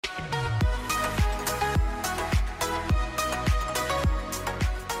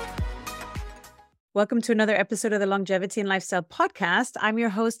Welcome to another episode of the Longevity and Lifestyle Podcast. I'm your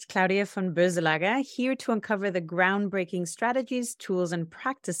host, Claudia von Boeselager, here to uncover the groundbreaking strategies, tools, and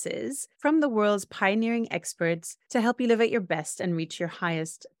practices from the world's pioneering experts to help you live at your best and reach your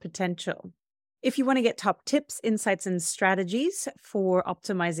highest potential. If you want to get top tips, insights, and strategies for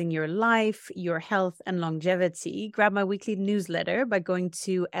optimizing your life, your health, and longevity, grab my weekly newsletter by going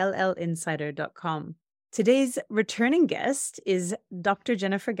to llinsider.com. Today's returning guest is Dr.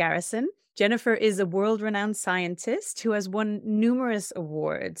 Jennifer Garrison. Jennifer is a world-renowned scientist who has won numerous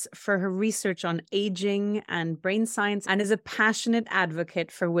awards for her research on aging and brain science and is a passionate advocate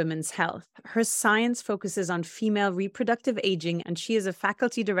for women's health. Her science focuses on female reproductive aging, and she is a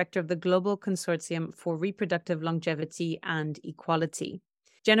faculty director of the Global Consortium for Reproductive Longevity and Equality.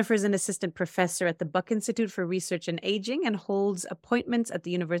 Jennifer is an assistant professor at the Buck Institute for Research and Aging and holds appointments at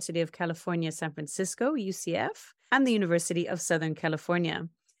the University of California, San Francisco, UCF, and the University of Southern California.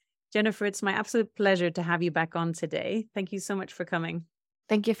 Jennifer, it's my absolute pleasure to have you back on today. Thank you so much for coming.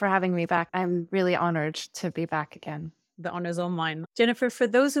 Thank you for having me back. I'm really honored to be back again. The honor's all mine. Jennifer, for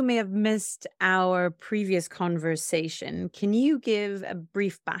those who may have missed our previous conversation, can you give a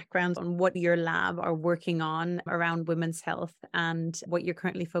brief background on what your lab are working on around women's health and what you're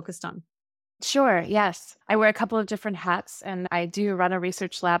currently focused on? Sure, yes. I wear a couple of different hats, and I do run a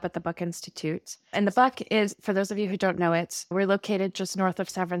research lab at the Buck Institute. And the Buck is, for those of you who don't know it, we're located just north of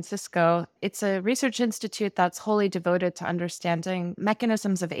San Francisco. It's a research institute that's wholly devoted to understanding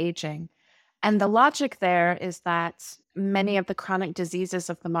mechanisms of aging. And the logic there is that many of the chronic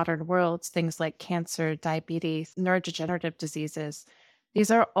diseases of the modern world, things like cancer, diabetes, neurodegenerative diseases, these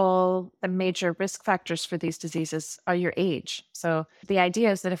are all the major risk factors for these diseases are your age. So the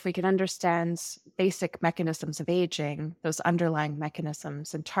idea is that if we can understand basic mechanisms of aging, those underlying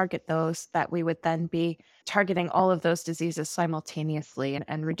mechanisms, and target those, that we would then be targeting all of those diseases simultaneously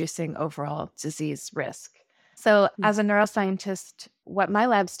and reducing overall disease risk. So as a neuroscientist, what my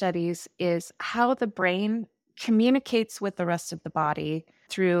lab studies is how the brain communicates with the rest of the body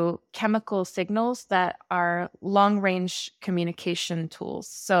through chemical signals that are long-range communication tools.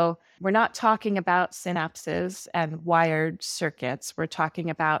 So we're not talking about synapses and wired circuits. We're talking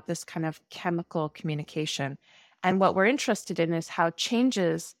about this kind of chemical communication. And what we're interested in is how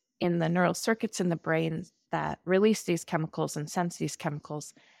changes in the neural circuits in the brain that release these chemicals and sense these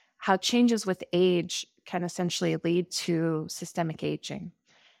chemicals, how changes with age can essentially lead to systemic aging.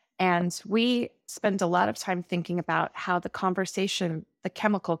 And we spend a lot of time thinking about how the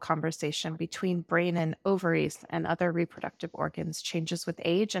chemical conversation between brain and ovaries and other reproductive organs changes with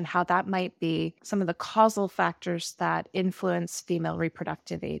age, and how that might be some of the causal factors that influence female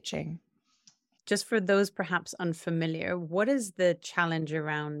reproductive aging. Just for those perhaps unfamiliar, what is the challenge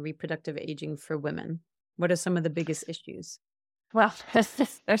around reproductive aging for women? What are some of the biggest issues? Well,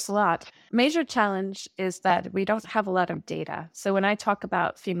 there's a lot. Major challenge is that we don't have a lot of data. So when I talk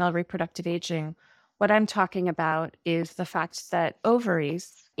about female reproductive aging, what I'm talking about is the fact that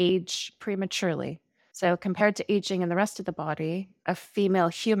ovaries age prematurely. So compared to aging in the rest of the body, a female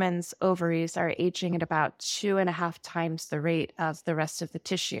human's ovaries are aging at about 2.5 times the rate of the rest of the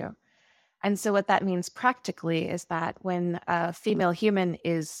tissue. And so what that means practically is that when a female human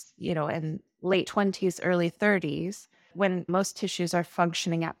is, in late 20s, early 30s, when most tissues are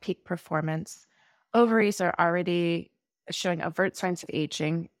functioning at peak performance, ovaries are already showing overt signs of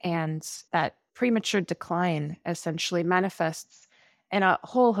aging, and that premature decline essentially manifests in a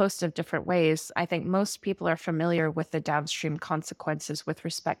whole host of different ways. I think most people are familiar with the downstream consequences with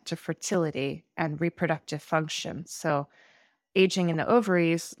respect to fertility and reproductive function. So aging in the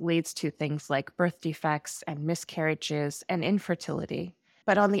ovaries leads to things like birth defects and miscarriages and infertility.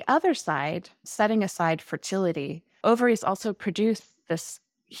 But on the other side, setting aside fertility, ovaries also produce this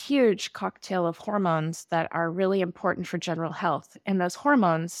huge cocktail of hormones that are really important for general health. And those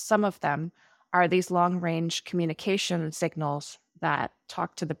hormones, some of them, are these long-range communication signals that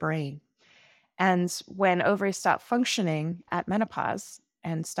talk to the brain. And when ovaries stop functioning at menopause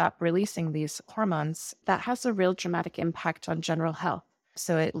and stop releasing these hormones, that has a real dramatic impact on general health.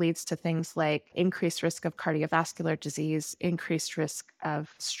 So it leads to things like increased risk of cardiovascular disease, increased risk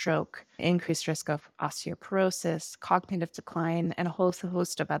of stroke, increased risk of osteoporosis, cognitive decline, and a whole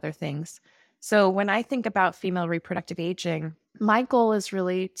host of other things. So when I think about female reproductive aging, my goal is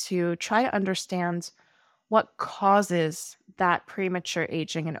really to try to understand what causes that premature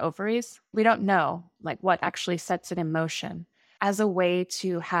aging in ovaries. We don't know, what actually sets it in motion, as a way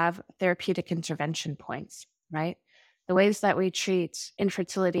to have therapeutic intervention points, right? The ways that we treat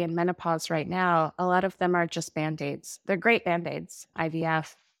infertility and menopause right now, a lot of them are just Band-Aids. They're great Band-Aids,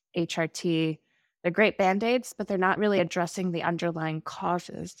 IVF, HRT, They're great band-aids, but they're not really addressing the underlying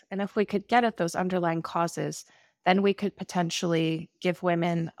causes. And if we could get at those underlying causes, then we could potentially give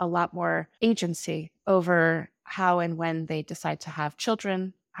women a lot more agency over how and when they decide to have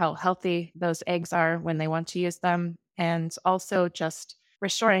children, how healthy those eggs are when they want to use them, and also just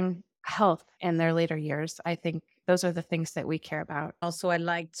restoring health in their later years. I think those are the things that we care about. Also, I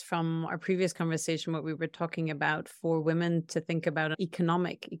liked from our previous conversation what we were talking about for women to think about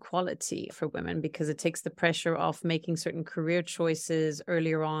economic equality for women, because it takes the pressure off making certain career choices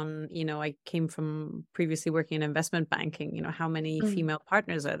earlier on. I came from previously working in investment banking. How many female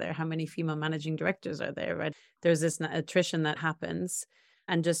partners are there? How many female managing directors are there, right? There's this attrition that happens,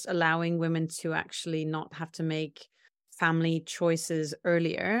 and just allowing women to actually not have to make family choices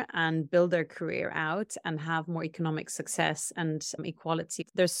earlier and build their career out and have more economic success and equality.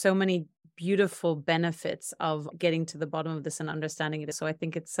 There's so many beautiful benefits of getting to the bottom of this and understanding it. So I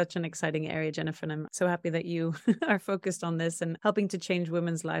think it's such an exciting area, Jennifer, and I'm so happy that you are focused on this and helping to change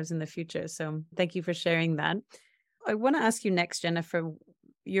women's lives in the future. So thank you for sharing that. I want to ask you next, Jennifer,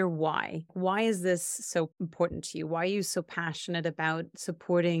 your why. Why is this so important to you? Why are you so passionate about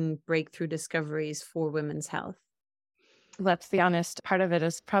supporting breakthrough discoveries for women's health? Let's be honest, part of it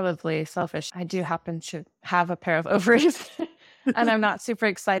is probably selfish. I do happen to have a pair of ovaries, and I'm not super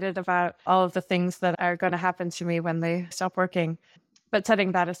excited about all of the things that are going to happen to me when they stop working. But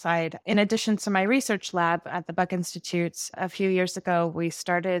setting that aside, in addition to my research lab at the Buck Institute, a few years ago, we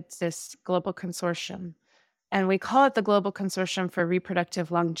started this global consortium, and we call it the Global Consortium for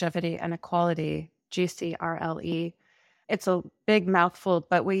Reproductive Longevity and Equality, GCRLE. It's a big mouthful,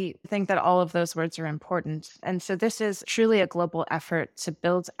 but we think that all of those words are important. And so this is truly a global effort to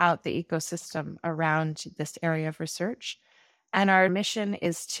build out the ecosystem around this area of research. And our mission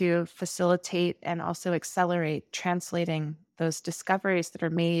is to facilitate and also accelerate translating those discoveries that are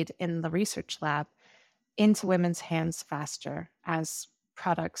made in the research lab into women's hands faster as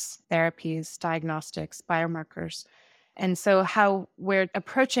products, therapies, diagnostics, biomarkers. And so how we're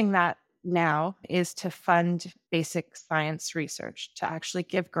approaching that now is to fund basic science research, to actually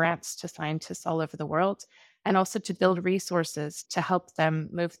give grants to scientists all over the world, and also to build resources to help them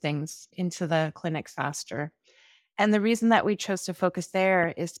move things into the clinic faster. And the reason that we chose to focus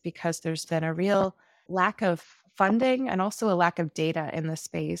there is because there's been a real lack of funding and also a lack of data in the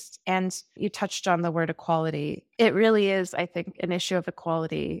space. And you touched on the word equality. It really is, I think, an issue of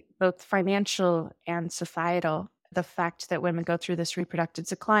equality, both financial and societal. The fact that women go through this reproductive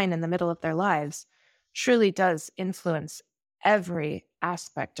decline in the middle of their lives truly does influence every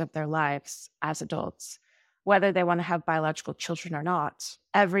aspect of their lives as adults, whether they want to have biological children or not.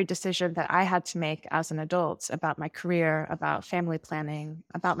 Every decision that I had to make as an adult about my career, about family planning,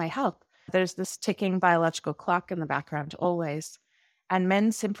 about my health, there's this ticking biological clock in the background always. And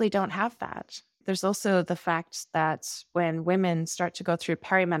men simply don't have that. There's also the fact that when women start to go through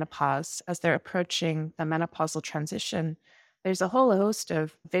perimenopause, as they're approaching the menopausal transition, there's a whole host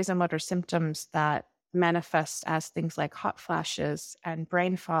of vasomotor symptoms that manifest as things like hot flashes and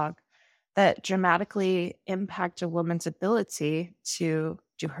brain fog that dramatically impact a woman's ability to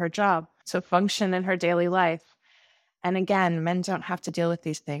do her job, to function in her daily life. And again, men don't have to deal with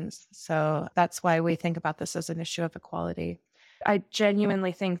these things. So that's why we think about this as an issue of equality. I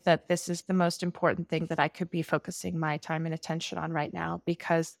genuinely think that this is the most important thing that I could be focusing my time and attention on right now,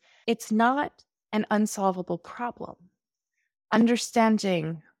 because it's not an unsolvable problem.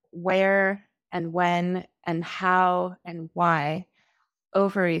 Understanding where and when and how and why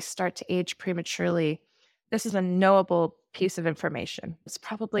ovaries start to age prematurely, this is a knowable piece of information. It's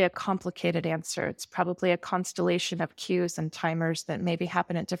probably a complicated answer. It's probably a constellation of cues and timers that maybe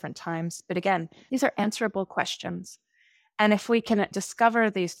happen at different times. But again, these are answerable questions. And if we can discover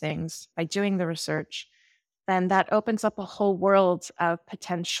these things by doing the research, then that opens up a whole world of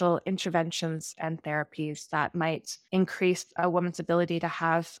potential interventions and therapies that might increase a woman's ability to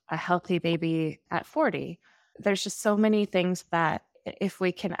have a healthy baby at 40. There's just so many things that if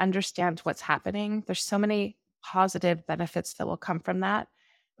we can understand what's happening, there's so many positive benefits that will come from that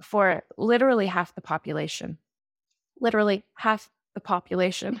for literally half the population. Literally half the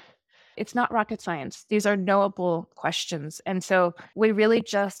population. It's not rocket science. These are knowable questions. And so we really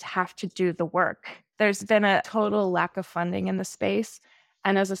just have to do the work. There's been a total lack of funding in the space.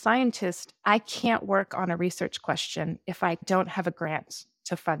 And as a scientist, I can't work on a research question if I don't have a grant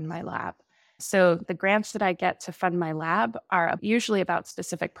to fund my lab. So the grants that I get to fund my lab are usually about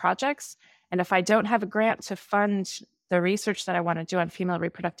specific projects. And if I don't have a grant to fund the research that I want to do on female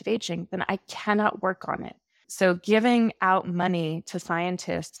reproductive aging, then I cannot work on it. So giving out money to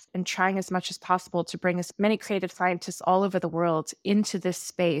scientists and trying as much as possible to bring as many creative scientists all over the world into this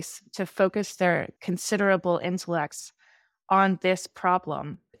space to focus their considerable intellects on this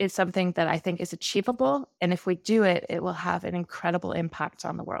problem is something that I think is achievable. And if we do it, it will have an incredible impact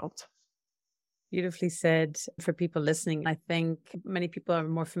on the world. Beautifully said. For people listening, I think many people are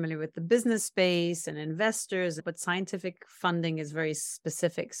more familiar with the business space and investors, but scientific funding is very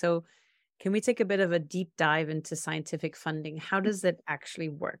specific. So can we take a bit of a deep dive into scientific funding? How does it actually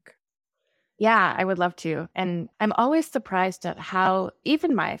work? Yeah, I would love to. And I'm always surprised at how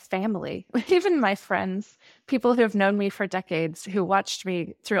even my family, even my friends, people who have known me for decades, who watched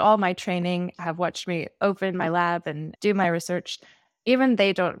me through all my training, have watched me open my lab and do my research, even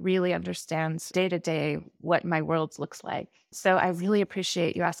they don't really understand day to day what my world looks like. So I really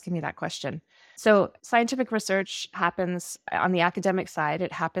appreciate you asking me that question. So scientific research happens on the academic side.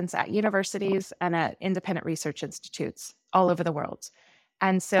 It happens at universities and at independent research institutes all over the world.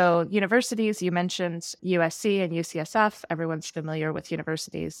 And so universities, you mentioned USC and UCSF, everyone's familiar with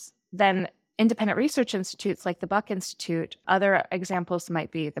universities. Then independent research institutes like the Buck Institute, other examples might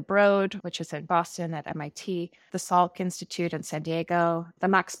be the Broad, which is in Boston at MIT, the Salk Institute in San Diego, the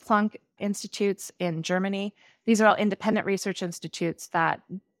Max Planck Institutes in Germany. These are all independent research institutes that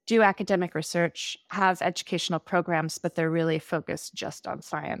do academic research, have educational programs, but they're really focused just on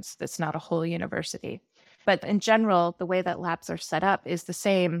science. It's not a whole university. But in general, the way that labs are set up is the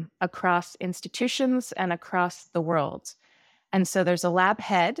same across institutions and across the world. And so there's a lab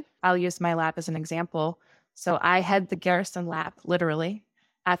head. I'll use my lab as an example. So I head the Garrison lab, literally,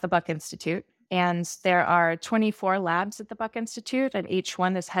 at the Buck Institute. And there are 24 labs at the Buck Institute, and each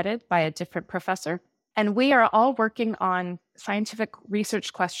one is headed by a different professor. And we are all working on scientific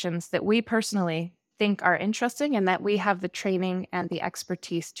research questions that we personally think are interesting and that we have the training and the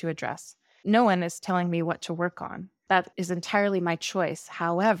expertise to address. No one is telling me what to work on. That is entirely my choice.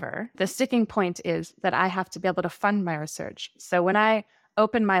 However, the sticking point is that I have to be able to fund my research. So when I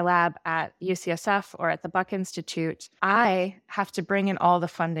open my lab at UCSF or at the Buck Institute, I have to bring in all the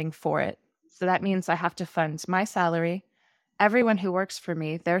funding for it. So that means I have to fund my salary, everyone who works for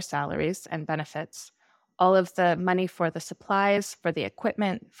me, their salaries and benefits, all of the money for the supplies, for the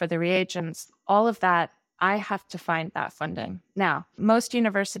equipment, for the reagents, all of that. I have to find that funding. Now, most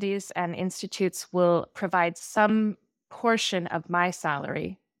universities and institutes will provide some portion of my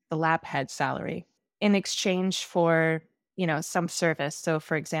salary, the lab head salary, in exchange for, some service. So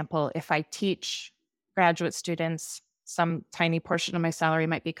for example, if I teach graduate students, some tiny portion of my salary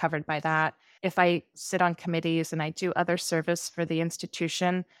might be covered by that. If I sit on committees and I do other service for the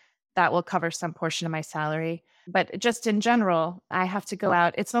institution, that will cover some portion of my salary. But just in general, I have to go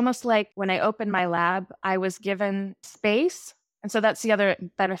out. It's almost like when I opened my lab, I was given space. And so that's the other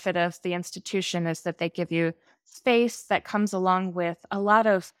benefit of the institution is that they give you space that comes along with a lot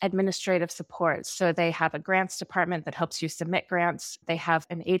of administrative support. So they have a grants department that helps you submit grants. They have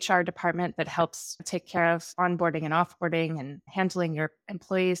an HR department that helps take care of onboarding and offboarding and handling your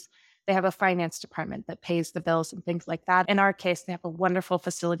employees. They have a finance department that pays the bills and things like that. In our case, they have a wonderful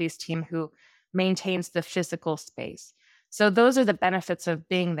facilities team who maintains the physical space. So those are the benefits of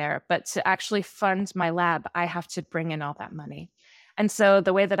being there. But to actually fund my lab, I have to bring in all that money. And so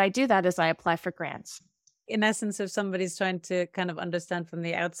the way that I do that is I apply for grants. In essence, if somebody's trying to kind of understand from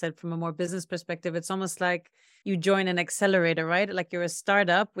the outset, from a more business perspective, it's almost like you join an accelerator, right? Like you're a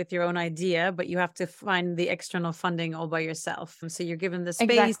startup with your own idea, but you have to find the external funding all by yourself. And so you're given the space,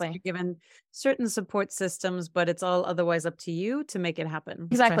 Exactly. you're given certain support systems, but it's all otherwise up to you to make it happen.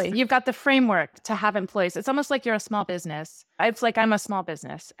 Exactly. You've got the framework to have employees. It's almost like you're a small business. It's like I'm a small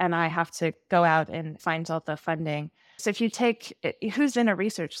business and I have to go out and find all the funding. So if you take who's in a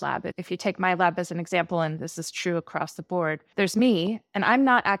research lab, if you take my lab as an example, and this is true across the board, there's me, and I'm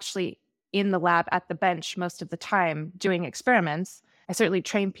not actually in the lab at the bench most of the time doing experiments. I certainly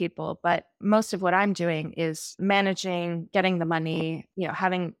train people, but most of what I'm doing is managing, getting the money,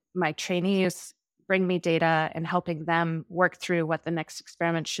 having my trainees bring me data and helping them work through what the next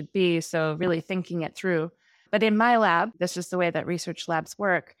experiment should be. So really thinking it through. But in my lab, this is the way that research labs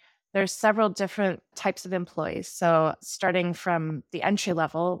work. There's several different types of employees. So starting from the entry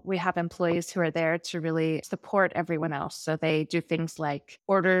level, we have employees who are there to really support everyone else. So they do things like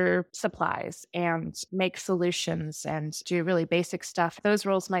order supplies and make solutions and do really basic stuff. Those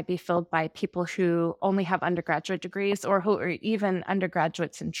roles might be filled by people who only have undergraduate degrees or who are even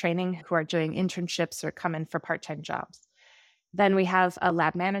undergraduates in training who are doing internships or come in for part-time jobs. Then we have a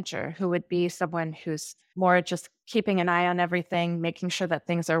lab manager who would be someone who's more just keeping an eye on everything, making sure that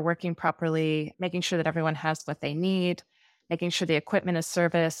things are working properly, making sure that everyone has what they need, making sure the equipment is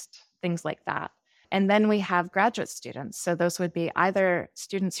serviced, things like that. And then we have graduate students. So those would be either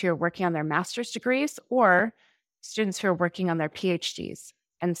students who are working on their master's degrees or students who are working on their PhDs.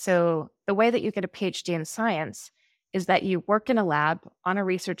 And so the way that you get a PhD in science is that you work in a lab on a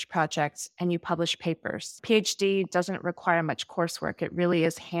research project and you publish papers. PhD doesn't require much coursework. It really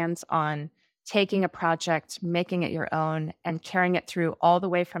is hands-on, taking a project, making it your own, and carrying it through all the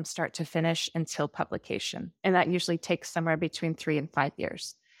way from start to finish until publication. And that usually takes somewhere between 3 and 5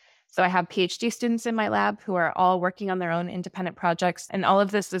 years. So I have PhD students in my lab who are all working on their own independent projects. And all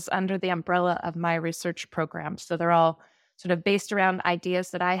of this is under the umbrella of my research program. So they're all sort of based around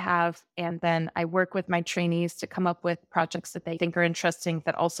ideas that I have. And then I work with my trainees to come up with projects that they think are interesting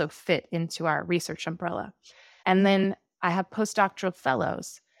that also fit into our research umbrella. And then I have postdoctoral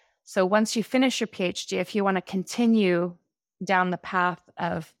fellows. So once you finish your PhD, if you want to continue down the path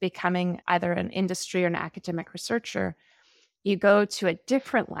of becoming either an industry or an academic researcher, you go to a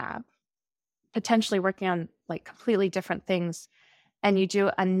different lab, potentially working on like completely different things, and you do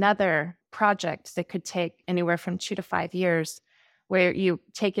another project that could take anywhere from 2 to 5 years, where you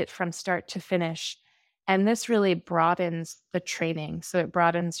take it from start to finish. And this really broadens the training. So it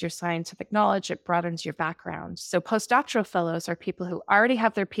broadens your scientific knowledge, it broadens your background. So postdoctoral fellows are people who already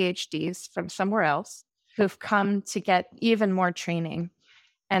have their PhDs from somewhere else, who've come to get even more training.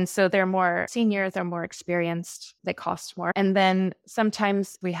 And so they're more senior, they're more experienced, they cost more. And then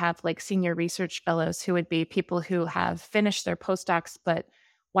sometimes we have like senior research fellows who would be people who have finished their postdocs, but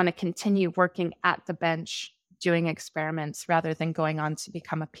want to continue working at the bench, doing experiments rather than going on to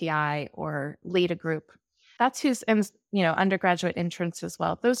become a PI or lead a group. That's who's in, undergraduate interns as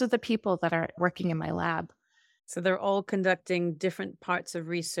well. Those are the people that are working in my lab. So they're all conducting different parts of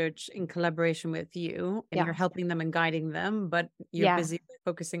research in collaboration with you, and you're helping them and guiding them, but you're busy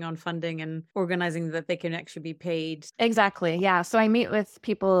focusing on funding and organizing that they can actually be paid. Exactly. Yeah. So I meet with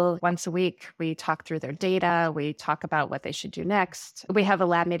people once a week. We talk through their data. We talk about what they should do next. We have a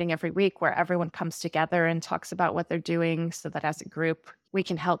lab meeting every week where everyone comes together and talks about what they're doing so that as a group, we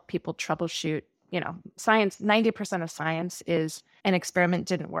can help people troubleshoot. Science, 90% of science is an experiment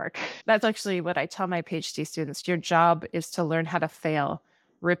didn't work. That's actually what I tell my PhD students. Your job is to learn how to fail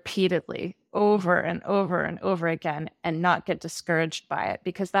repeatedly over and over and over again and not get discouraged by it,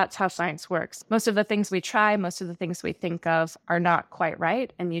 because that's how science works. Most of the things we try, most of the things we think of are not quite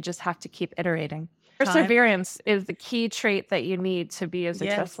right, and you just have to keep iterating. Perseverance is the key trait that you need to be a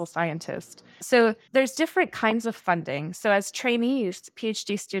successful scientist. So there's different kinds of funding. So as trainees,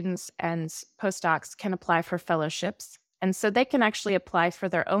 PhD students and postdocs can apply for fellowships. And so they can actually apply for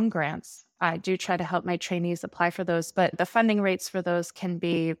their own grants. I do try to help my trainees apply for those, but the funding rates for those can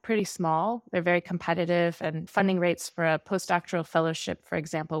be pretty small. They're very competitive, and funding rates for a postdoctoral fellowship, for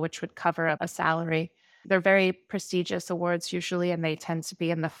example, which would cover a salary, they're very prestigious awards usually, and they tend to be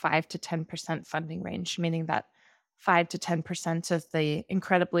in the 5 to 10% funding range, meaning that 5 to 10% of the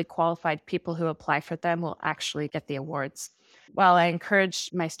incredibly qualified people who apply for them will actually get the awards. While I encourage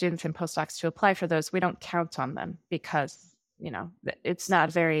my students and postdocs to apply for those, we don't count on them because, it's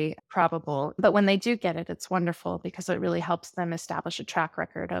not very probable. But when they do get it, it's wonderful because it really helps them establish a track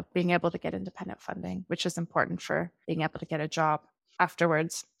record of being able to get independent funding, which is important for being able to get a job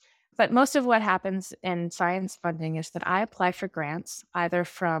afterwards. But most of what happens in science funding is that I apply for grants either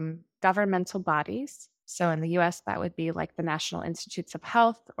from governmental bodies. So in the US, that would be like the National Institutes of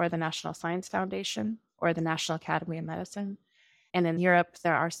Health or the National Science Foundation or the National Academy of Medicine. And in Europe,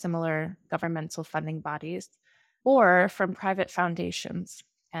 there are similar governmental funding bodies, or from private foundations.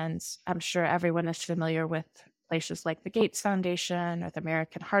 And I'm sure everyone is familiar with places like the Gates Foundation or the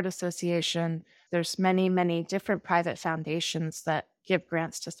American Heart Association. There's many, many different private foundations that give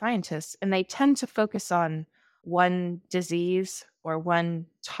grants to scientists, and they tend to focus on one disease or one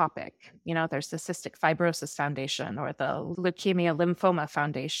topic. There's the Cystic Fibrosis Foundation or the Leukemia Lymphoma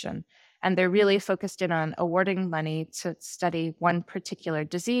Foundation, and they're really focused in on awarding money to study one particular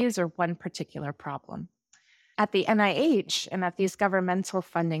disease or one particular problem. At the NIH and at these governmental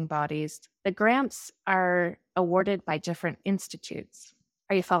funding bodies, the grants are awarded by different institutes.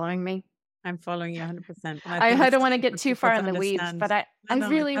 Are you following me? I'm following you 100%. I don't want to get too far in the weeds, but I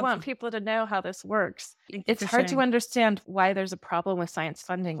really want people to know how this works. It's hard to understand why there's a problem with science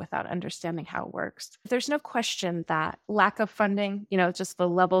funding without understanding how it works. There's no question that lack of funding, just the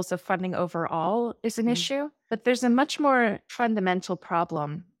levels of funding overall is an issue, but there's a much more fundamental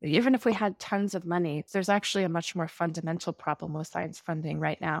problem. Even if we had tons of money, there's actually a much more fundamental problem with science funding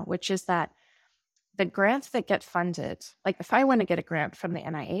right now, which is that the grants that get funded, like if I want to get a grant from the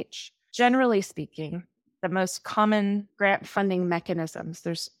NIH, generally speaking, the most common grant funding mechanisms,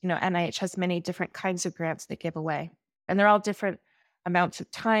 NIH has many different kinds of grants they give away, and they're all different amounts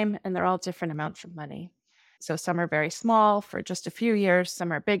of time, and they're all different amounts of money. So some are very small for just a few years,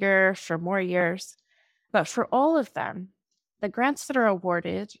 some are bigger for more years. But for all of them, the grants that are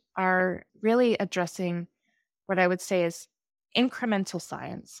awarded are really addressing what I would say is incremental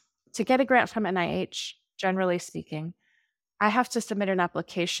science. To get a grant from NIH, generally speaking, I have to submit an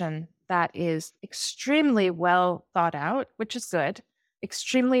application that is extremely well thought out, which is good,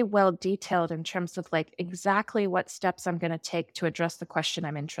 extremely well detailed in terms of like exactly what steps I'm going to take to address the question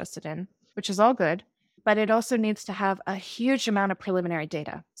I'm interested in, which is all good. But it also needs to have a huge amount of preliminary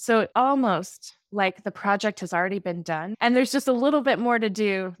data. So almost like the project has already been done, and there's just a little bit more to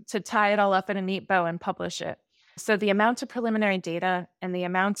do to tie it all up in a neat bow and publish it. So the amount of preliminary data and the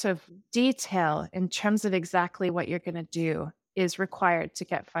amount of detail in terms of exactly what you're going to do is required to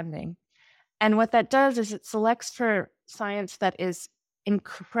get funding. And what that does is it selects for science that is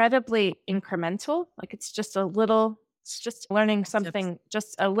incredibly incremental. Like it's just learning something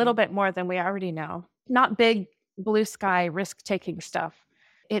just a little bit more than we already know. Not big blue sky risk-taking stuff.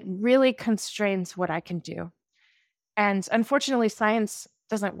 It really constrains what I can do. And unfortunately, science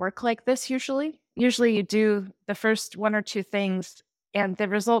doesn't work like this usually. Usually you do the first one or two things and the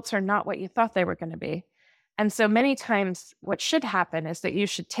results are not what you thought they were going to be. And so many times what should happen is that you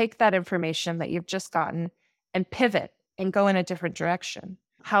should take that information that you've just gotten and pivot and go in a different direction.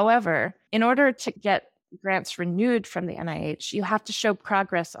 However, in order to get grants renewed from the NIH, you have to show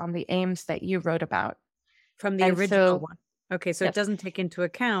progress on the aims that you wrote about. From the original one. Okay, so Yes. It doesn't take into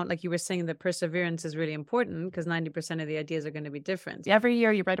account, like you were saying, that perseverance is really important because 90% of the ideas are going to be different. Every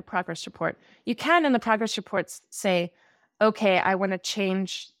year you write a progress report. You can, in the progress reports, say, okay, I want to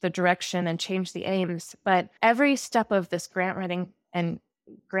change the direction and change the aims. But every step of this grant writing and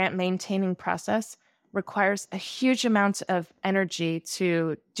grant maintaining process requires a huge amount of energy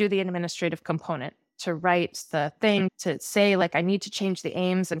to do the administrative component, to write the thing, to say, like, I need to change the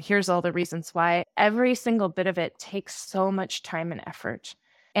aims, and here's all the reasons why. Every single bit of it takes so much time and effort.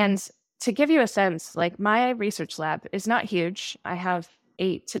 And to give you a sense, like, my research lab is not huge. I have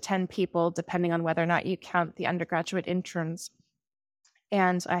 8 to 10 people, depending on whether or not you count the undergraduate interns.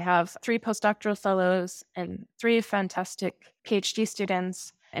 And I have 3 postdoctoral fellows and 3 fantastic PhD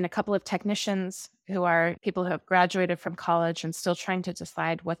students and a couple of technicians who are people who have graduated from college and still trying to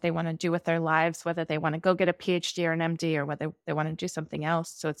decide what they want to do with their lives, whether they want to go get a PhD or an MD or whether they want to do something else.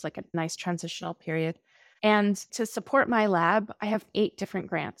 So it's like a nice transitional period. And to support my lab, I have 8 different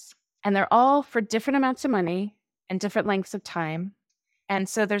grants, and they're all for different amounts of money and different lengths of time. And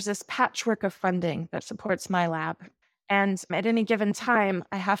so there's this patchwork of funding that supports my lab. And at any given time,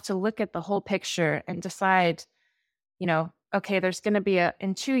 I have to look at the whole picture and decide, okay, there's going to be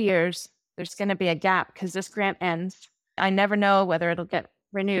in 2 years, there's going to be a gap because this grant ends. I never know whether it'll get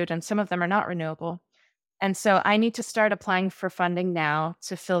renewed, and some of them are not renewable. And so I need to start applying for funding now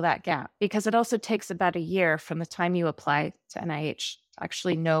to fill that gap, because it also takes about a year from the time you apply to NIH to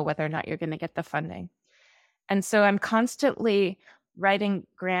actually know whether or not you're going to get the funding. And so I'm constantly writing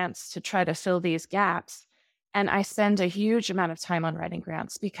grants to try to fill these gaps. And I spend a huge amount of time on writing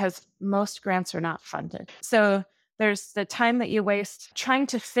grants because most grants are not funded. So there's the time that you waste trying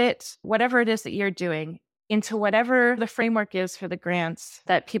to fit whatever it is that you're doing into whatever the framework is for the grants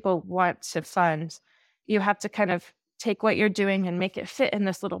that people want to fund. You have to kind of take what you're doing and make it fit in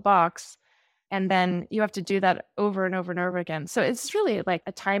this little box. And then you have to do that over and over and over again. So it's really like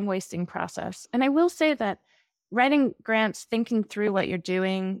a time-wasting process. And I will say that writing grants, thinking through what you're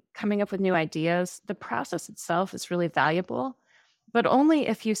doing, coming up with new ideas, the process itself is really valuable, but only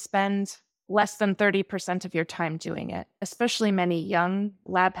if you spend less than 30% of your time doing it. Especially many young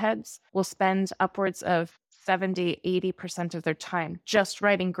lab heads will spend upwards of 70, 80% of their time just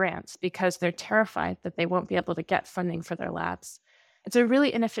writing grants because they're terrified that they won't be able to get funding for their labs. It's a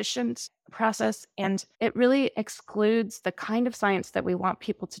really inefficient process, and it really excludes the kind of science that we want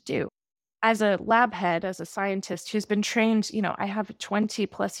people to do. As a lab head, as a scientist who's been trained, I have 20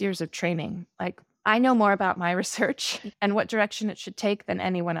 plus years of training. Like, I know more about my research and what direction it should take than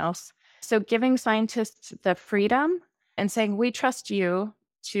anyone else. So giving scientists the freedom and saying, we trust you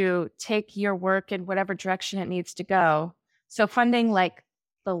to take your work in whatever direction it needs to go. So funding like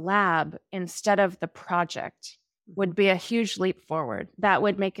the lab instead of the project would be a huge leap forward. That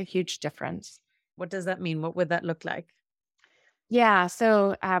would make a huge difference. What does that mean? What would that look like? Yeah,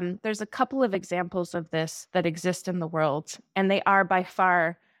 so there's a couple of examples of this that exist in the world, and they are by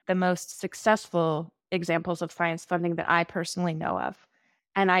far the most successful examples of science funding that I personally know of.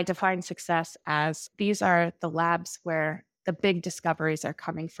 And I define success as these are the labs where the big discoveries are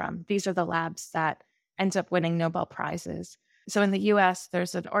coming from. These are the labs that end up winning Nobel Prizes. So in the US,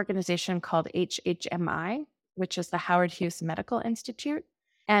 there's an organization called HHMI, which is the Howard Hughes Medical Institute.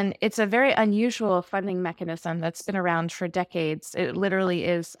 And it's a very unusual funding mechanism that's been around for decades. It literally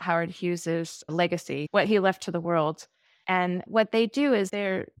is Howard Hughes's legacy, what he left to the world. And what they do is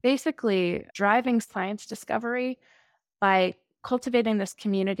they're basically driving science discovery by cultivating this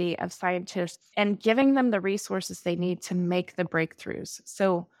community of scientists and giving them the resources they need to make the breakthroughs.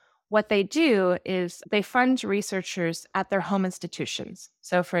 So what they do is they fund researchers at their home institutions.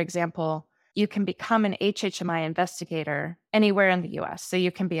 So for example, you can become an HHMI investigator anywhere in the US. So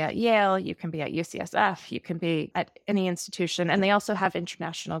you can be at Yale, you can be at UCSF, you can be at any institution, and they also have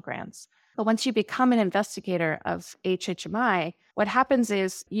international grants. But once you become an investigator of HHMI, what happens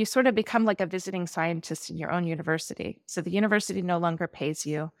is you sort of become like a visiting scientist in your own university. So the university no longer pays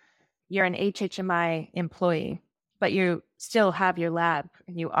you. You're an HHMI employee, but you still have your lab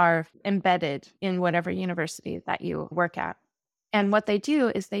and you are embedded in whatever university that you work at. And what they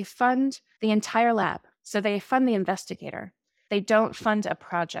do is they fund the entire lab. So they fund the investigator. They don't fund a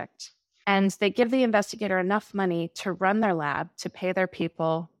project. And they give the investigator enough money to run their lab, to pay their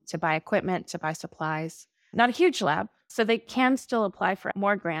people, to buy equipment, to buy supplies. Not a huge lab, so they can still apply for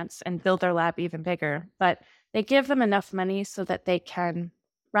more grants and build their lab even bigger. But they give them enough money so that they can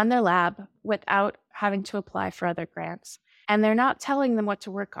run their lab without having to apply for other grants. And they're not telling them what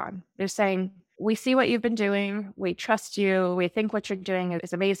to work on. They're saying, we see what you've been doing. We trust you. We think what you're doing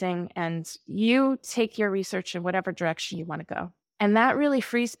is amazing. And you take your research in whatever direction you want to go. And that really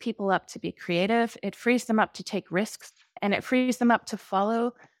frees people up to be creative. It frees them up to take risks. And it frees them up to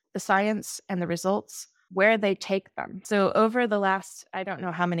follow the science and the results where they take them. So over the last, I don't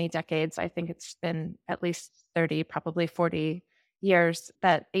know how many decades, I think it's been at least 30, probably 40 years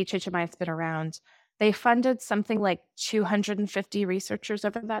that HHMI has been around. They funded something like 250 researchers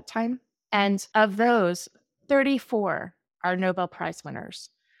over that time. And of those, 34 are Nobel Prize winners.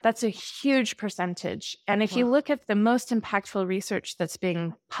 That's a huge percentage. And if you look at the most impactful research that's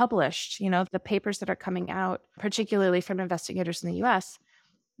being published, the papers that are coming out, particularly from investigators in the US,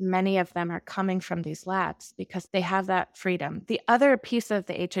 many of them are coming from these labs because they have that freedom. The other piece of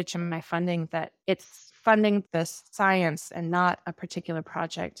the HHMI funding that it's funding the science and not a particular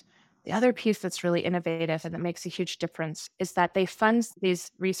project. The other piece that's really innovative and that makes a huge difference is that they fund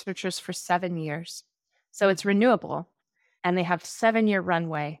these researchers for 7 years. So it's renewable and they have 7-year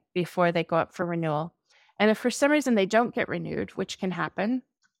runway before they go up for renewal. And if for some reason they don't get renewed, which can happen,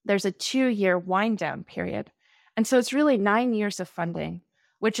 there's a 2-year wind down period. And so it's really 9 years of funding,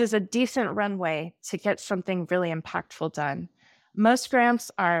 which is a decent runway to get something really impactful done. Most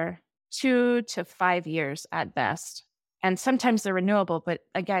grants are 2 to 5 years at best. And sometimes they're renewable, but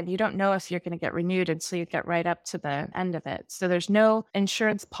again, you don't know if you're going to get renewed until you get right up to the end of it. So there's no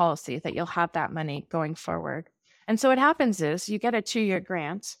insurance policy that you'll have that money going forward. And so what happens is you get a 2-year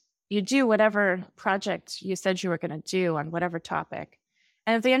grant, you do whatever project you said you were going to do on whatever topic.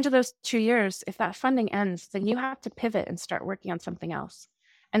 And at the end of those 2 years, if that funding ends, then you have to pivot and start working on something else.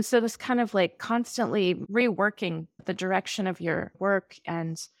 And so this kind of like constantly reworking the direction of your work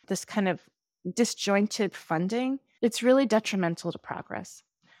and this kind of disjointed funding, it's really detrimental to progress.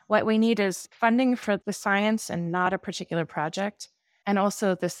 What we need is funding for the science and not a particular project, and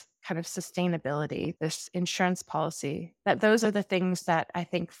also this kind of sustainability, this insurance policy, that those are the things that I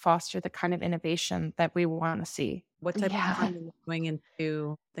think foster the kind of innovation that we want to see. What type of funding is going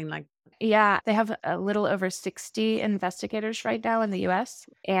into something like that? Yeah, they have a little over 60 investigators right now in the US,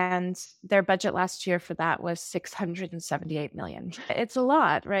 and their budget last year for that was $678 million. It's a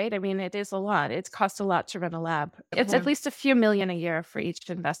lot, right? I mean, it is a lot. It costs a lot to run a lab. It's at least a few million a year for each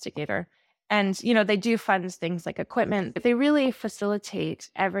investigator. And, they do fund things like equipment. They really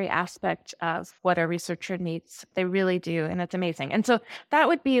facilitate every aspect of what a researcher needs. They really do. And it's amazing. And so that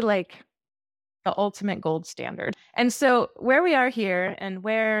would be like the ultimate gold standard. And so where we are here and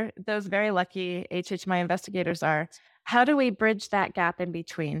where those very lucky HHMI investigators are, how do we bridge that gap in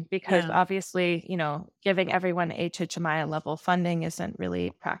between? Because obviously, giving everyone HHMI level funding isn't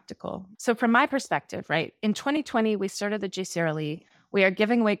really practical. So from my perspective, right, in 2020, we started the GCRLE. We are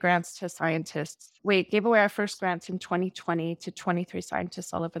giving away grants to scientists. We gave away our first grants in 2020 to 23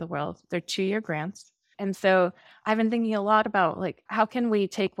 scientists all over the world. They're 2-year grants. And so I've been thinking a lot about how can we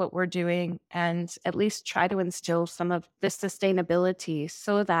take what we're doing and at least try to instill some of this sustainability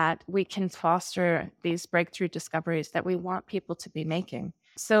so that we can foster these breakthrough discoveries that we want people to be making.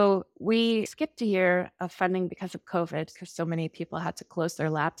 So we skipped a year of funding because of COVID, because so many people had to close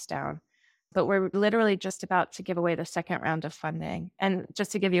their labs down. But we're literally just about to give away the second round of funding. And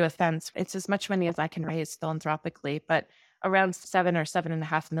just to give you a sense, it's as much money as I can raise philanthropically, but around 7 or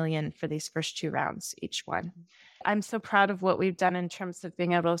 7.5 million for these first 2 rounds, each one. I'm so proud of what we've done in terms of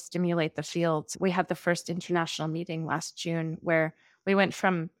being able to stimulate the field. We had the first international meeting last June where we went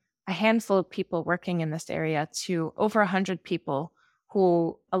from a handful of people working in this area to over 100 people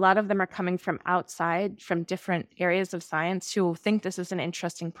who, a lot of them are coming from outside, from different areas of science, who think this is an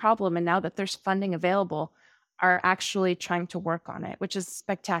interesting problem. And now that there's funding available, are actually trying to work on it, which is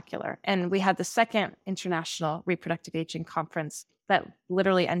spectacular. And we had the second International Reproductive Aging Conference that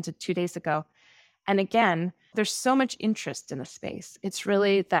literally ended 2 days ago. And again, there's so much interest in the space. It's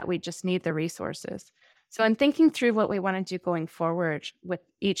really that we just need the resources. So in thinking through what we want to do going forward with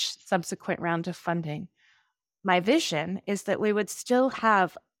each subsequent round of funding, my vision is that we would still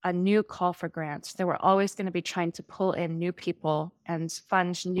have a new call for grants. That we're always going to be trying to pull in new people and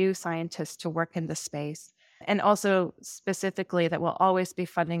fund new scientists to work in the space. And also specifically that we'll always be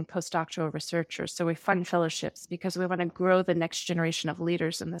funding postdoctoral researchers. So we fund fellowships because we want to grow the next generation of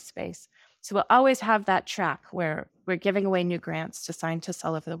leaders in this space. So we'll always have that track where we're giving away new grants to scientists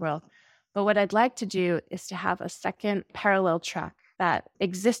all over the world. But what I'd like to do is to have a second parallel track that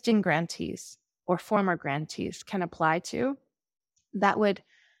existing grantees or former grantees can apply to that would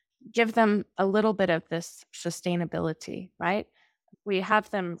give them a little bit of this sustainability, right? We have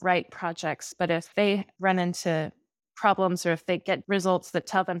them write projects, but if they run into problems or if they get results that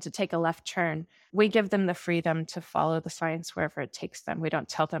tell them to take a left turn, we give them the freedom to follow the science wherever it takes them. We don't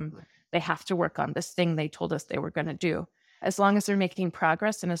tell them they have to work on this thing they told us they were going to do. As long as they're making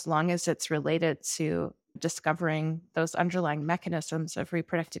progress and as long as it's related to discovering those underlying mechanisms of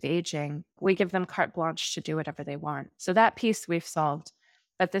reproductive aging, we give them carte blanche to do whatever they want. So that piece we've solved.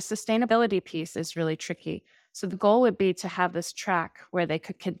 But the sustainability piece is really tricky. So the goal would be to have this track where they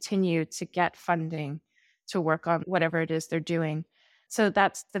could continue to get funding to work on whatever it is they're doing. So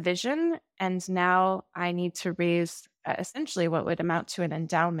that's the vision. And now I need to raise essentially what would amount to an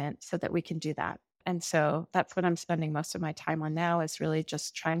endowment so that we can do that. And so that's what I'm spending most of my time on now, is really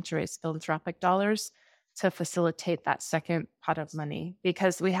just trying to raise philanthropic dollars to facilitate that second pot of money,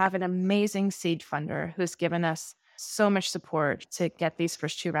 because we have an amazing seed funder who's given us so much support to get these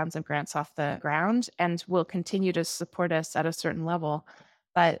first 2 rounds of grants off the ground and will continue to support us at a certain level.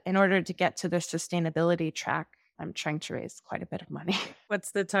 But in order to get to the sustainability track, I'm trying to raise quite a bit of money.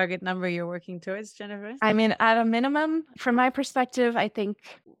 What's the target number you're working towards, Jennifer? I mean, at a minimum, from my perspective, I think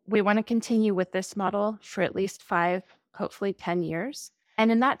we want to continue with this model for at least 5, hopefully 10 years.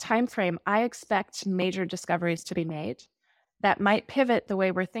 And in that time frame, I expect major discoveries to be made that might pivot the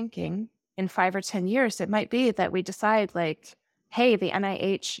way we're thinking. In 5 or 10 years, it might be that we decide like, hey, the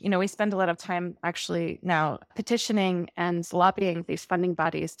NIH, we spend a lot of time actually now petitioning and lobbying these funding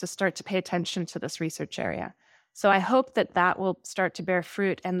bodies to start to pay attention to this research area. So I hope that that will start to bear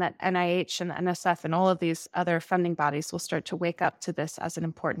fruit and that NIH and NSF and all of these other funding bodies will start to wake up to this as an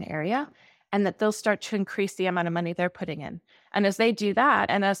important area and that they'll start to increase the amount of money they're putting in. And as they do that,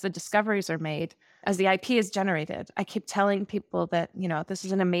 and as the discoveries are made, as the IP is generated, I keep telling people that, this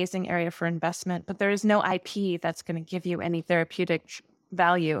is an amazing area for investment, but there is no IP that's going to give you any therapeutic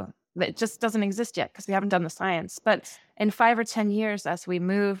value. It just doesn't exist yet because we haven't done the science. But in 5 or 10 years, as we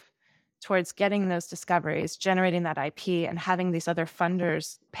move towards getting those discoveries, generating that IP, and having these other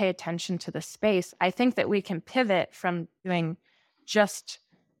funders pay attention to the space, I think that we can pivot from doing just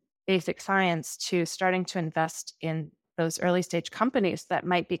basic science to starting to invest in those early stage companies that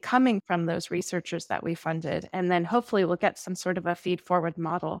might be coming from those researchers that we funded. And then hopefully we'll get some sort of a feed forward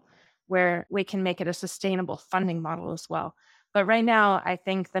model where we can make it a sustainable funding model as well. But right now, I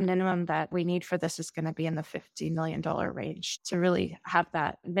think the minimum that we need for this is going to be in the $50 million range to really have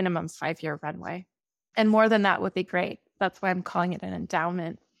that minimum 5-year runway. And more than that would be great. That's why I'm calling it an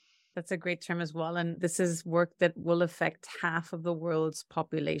endowment. That's a great term as well. And this is work that will affect half of the world's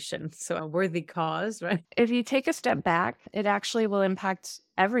population. So a worthy cause, right? If you take a step back, it actually will impact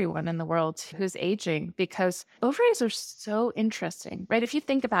everyone in the world who's aging, because ovaries are so interesting, right? If you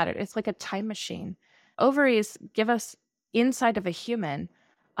think about it, it's like a time machine. Ovaries give us, inside of a human,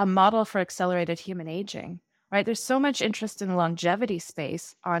 a model for accelerated human aging, right? There's so much interest in the longevity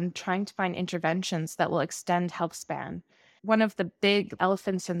space on trying to find interventions that will extend health span. One of the big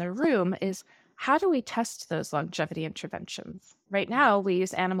elephants in the room is, how do we test those longevity interventions? Right now, we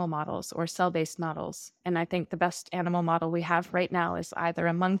use animal models or cell-based models. And I think the best animal model we have right now is either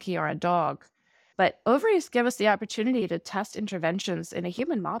a monkey or a dog. But ovaries give us the opportunity to test interventions in a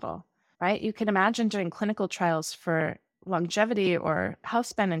human model, right? You can imagine doing clinical trials for longevity or health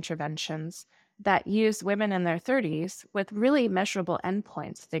span interventions that use women in their 30s with really measurable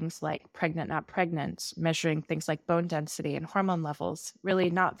endpoints, things like pregnant, not pregnant, measuring things like bone density and hormone levels, really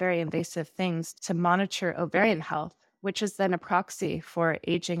not very invasive things to monitor ovarian health which is then a proxy for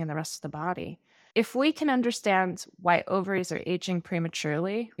aging in the rest of the body. If we can understand why ovaries are aging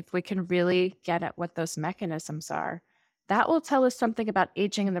prematurely, if we can really get at what those mechanisms are, that will tell us something about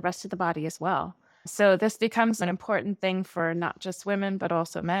aging in the rest of the body as well. So this becomes an important thing for not just women, but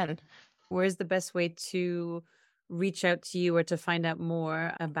also men. Where's the best way to reach out to you or to find out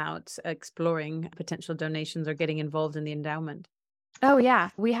more about exploring potential donations or getting involved in the endowment? Oh, yeah.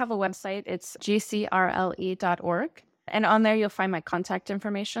 We have a website. It's gcrle.org. And on there, you'll find my contact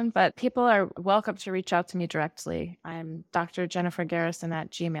information, but people are welcome to reach out to me directly. I'm Dr. Jennifer Garrison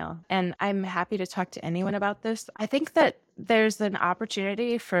at Gmail, and I'm happy to talk to anyone about this. I think that there's an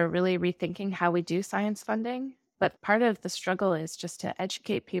opportunity for really rethinking how we do science funding, but part of the struggle is just to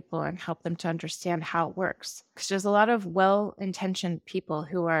educate people and help them to understand how it works. Because there's a lot of well-intentioned people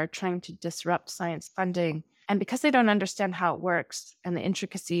who are trying to disrupt science funding. And because they don't understand how it works and the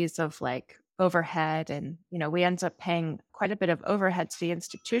intricacies of like overhead, and we end up paying quite a bit of overhead to the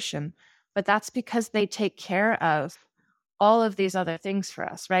institution, but that's because they take care of all of these other things for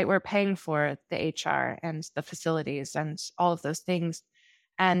us, right? We're paying for the HR and the facilities and all of those things.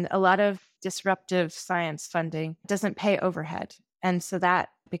 And a lot of disruptive science funding doesn't pay overhead. And so that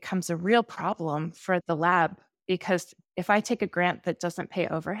becomes a real problem for the lab, because if I take a grant that doesn't pay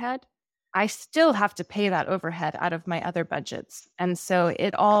overhead, I still have to pay that overhead out of my other budgets. And so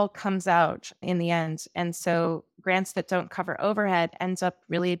it all comes out in the end. And so grants that don't cover overhead ends up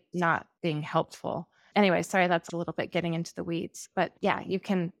really not being helpful. Anyway, sorry, that's a little bit getting into the weeds. But yeah, you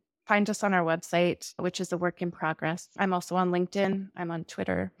can find us on our website, which is a work in progress. I'm also on LinkedIn. I'm on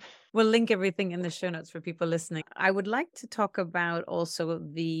Twitter. We'll link everything in the show notes for people listening. I would like to talk about also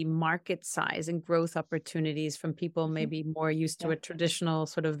the market size and growth opportunities from people maybe more used to a traditional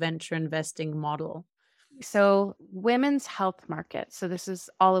sort of venture investing model. So women's health market. So this is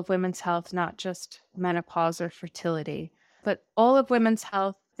all of women's health, not just menopause or fertility, but all of women's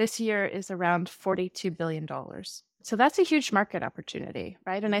health this year is around $42 billion. So that's a huge market opportunity,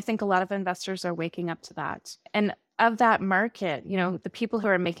 right? And I think a lot of investors are waking up to that. And of that market, the people who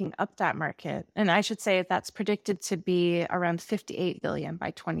are making up that market, and I should say that's predicted to be around 58 billion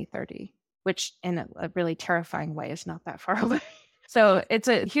by 2030, which in a really terrifying way is not that far away. So it's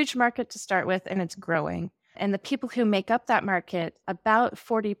a huge market to start with, and it's growing. And the people who make up that market, about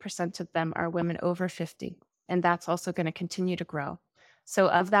 40% of them are women over 50, and that's also going to continue to grow. So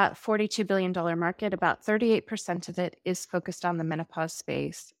of that $42 billion market, about 38% of it is focused on the menopause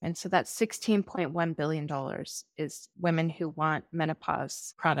space. And so that's $16.1 billion is women who want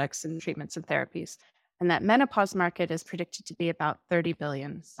menopause products and treatments and therapies. And that menopause market is predicted to be about 30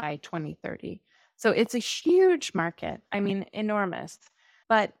 billion by 2030. So it's a huge market. I mean, enormous.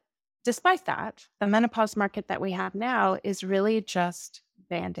 But despite that, the menopause market that we have now is really just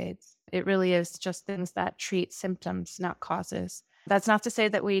Band-Aids. It really is just things that treat symptoms, not causes. That's not to say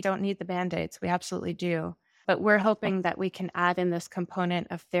that we don't need the Band-Aids. We absolutely do. But we're hoping that we can add in this component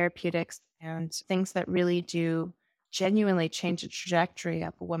of therapeutics and things that really do genuinely change the trajectory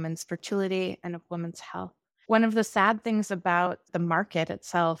of a woman's fertility and of women's health. One of the sad things about the market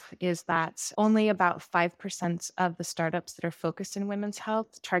itself is that only about 5% of the startups that are focused in women's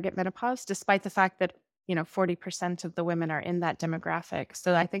health target menopause, despite the fact that 40% of the women are in that demographic.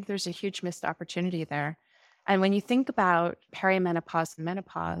 So I think there's a huge missed opportunity there. And when you think about perimenopause and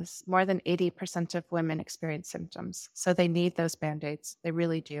menopause, more than 80% of women experience symptoms. So they need those Band-Aids. They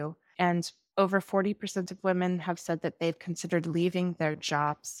really do. And over 40% of women have said that they've considered leaving their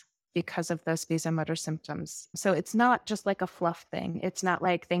jobs because of those vasomotor symptoms. So it's not just like a fluff thing. It's not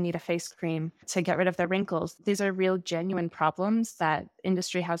like they need a face cream to get rid of their wrinkles. These are real, genuine problems that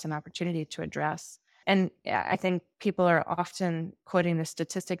industry has an opportunity to address. And I think people are often quoting the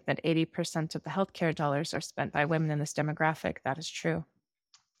statistic that 80% of the healthcare dollars are spent by women in this demographic. That is true.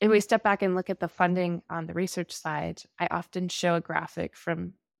 If we step back and look at the funding on the research side, I often show a graphic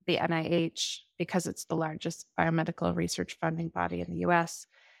from the NIH because it's the largest biomedical research funding body in the US.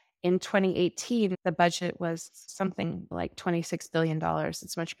 In 2018, the budget was something like $26 billion.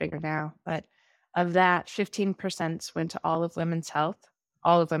 It's much bigger now. But of that, 15% went to all of women's health.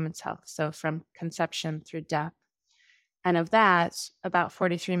 So from conception through death. And of that, about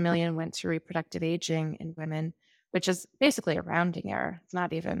 43 million went to reproductive aging in women, which is basically a rounding error. It's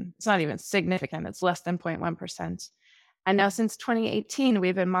not even significant. It's less than 0.1%. And now since 2018,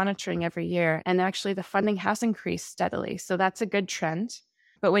 we've been monitoring every year, and actually the funding has increased steadily. So that's a good trend.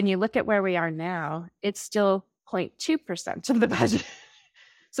 But when you look at where we are now, it's still 0.2% of the budget.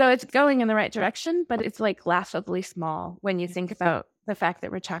 So it's going in the right direction, but it's like laughably small when you think about the fact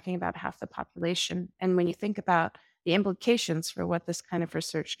that we're talking about half the population. And when you think about the implications for what this kind of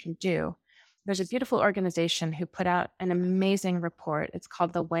research can do. There's a beautiful organization who put out an amazing report. It's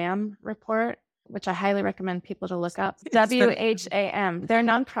called the WHAM report, which I highly recommend people to look up. WHAM. They're a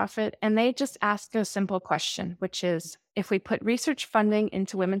nonprofit, and they just ask a simple question, which is, if we put research funding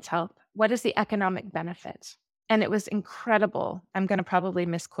into women's health, what is the economic benefit? And it was incredible. I'm going to probably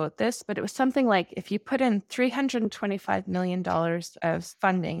misquote this, but it was something like, if you put in $325 million of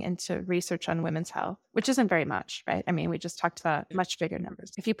funding into research on women's health, which isn't very much, right? I mean, we just talked about much bigger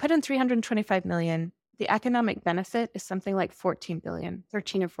numbers. If you put in 325 million, the economic benefit is something like 14 billion,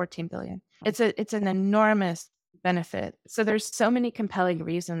 13 or 14 billion. It's an enormous benefit. So there's so many compelling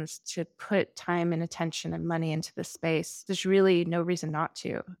reasons to put time and attention and money into this space. There's really no reason not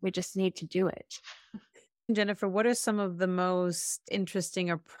to. We just need to do it. Jennifer, what are some of the most interesting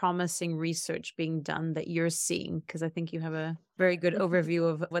or promising research being done that you're seeing? Because I think you have a very good overview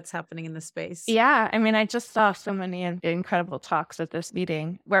of what's happening in the space. Yeah, I mean, I just saw so many incredible talks at this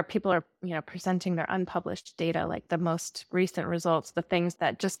meeting where people are, presenting their unpublished data, like the most recent results, the things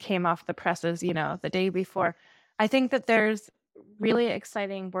that just came off the presses, the day before. I think that there's really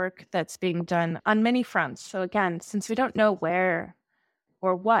exciting work that's being done on many fronts. So again, since we don't know where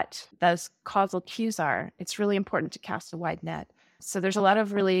or what those causal cues are, it's really important to cast a wide net. So there's a lot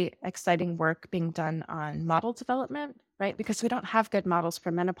of really exciting work being done on model development, right? Because we don't have good models for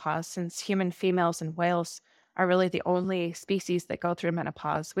menopause, since human females and whales are really the only species that go through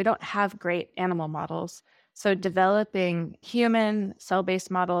menopause. We don't have great animal models. So developing human cell-based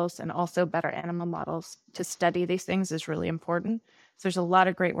models and also better animal models to study these things is really important. So there's a lot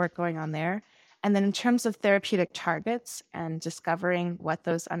of great work going on there. And then in terms of therapeutic targets and discovering what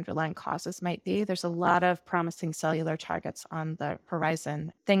those underlying causes might be, there's a lot of promising cellular targets on the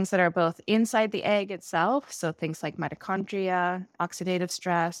horizon. Things that are both inside the egg itself, so things like mitochondria, oxidative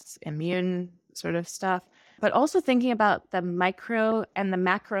stress, immune sort of stuff, but also thinking about the micro and the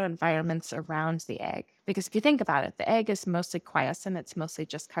macro environments around the egg. Because if you think about it, the egg is mostly quiescent. It's mostly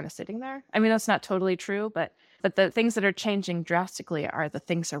just kind of sitting there. I mean, that's not totally true, but the things that are changing drastically are the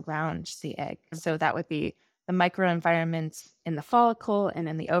things around the egg. So that would be the microenvironments in the follicle and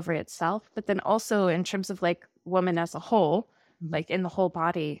in the ovary itself, but then also in terms of like woman as a whole, like in the whole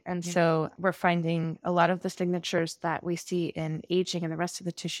body. And so we're finding a lot of the signatures that we see in aging and the rest of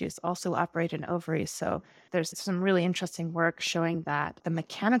the tissues also operate in ovaries. So there's some really interesting work showing that the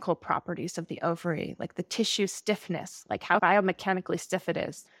mechanical properties of the ovary, like the tissue stiffness, like how biomechanically stiff it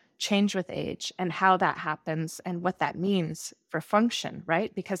is, change with age, and how that happens and what that means for function,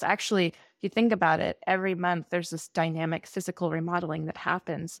 right? Because actually, if you think about it, every month there's this dynamic physical remodeling that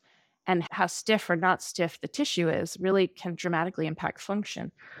happens, and how stiff or not stiff the tissue is really can dramatically impact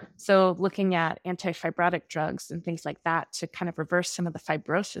function. So looking at anti-fibrotic drugs and things like that to kind of reverse some of the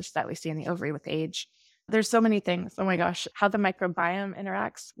fibrosis that we see in the ovary with age. There's so many things. Oh my gosh, how the microbiome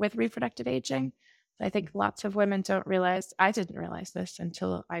interacts with reproductive aging. I think lots of women don't realize, I didn't realize this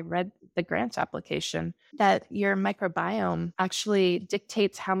until I read the grant application, that your microbiome actually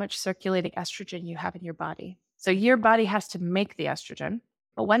dictates how much circulating estrogen you have in your body. So your body has to make the estrogen,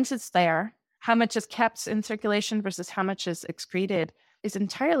 but once it's there, how much is kept in circulation versus how much is excreted is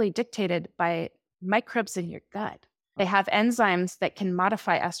entirely dictated by microbes in your gut. They have enzymes that can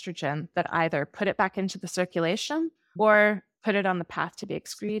modify estrogen that either put it back into the circulation or put it on the path to be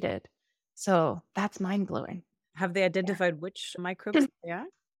excreted. So that's mind-blowing. Have they identified which microbes they are?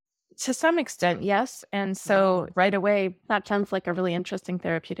 To some extent, yes. And so right away, that sounds like a really interesting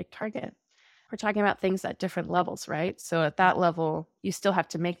therapeutic target. We're talking about things at different levels, right? So at that level, you still have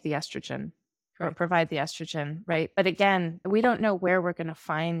to make the estrogen or provide the estrogen, right? But again, we don't know where we're going to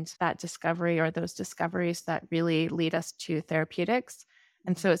find that discovery or those discoveries that really lead us to therapeutics.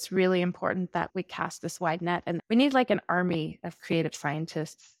 And so it's really important that we cast this wide net. And we need like an army of creative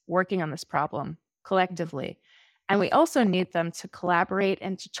scientists working on this problem collectively. And we also need them to collaborate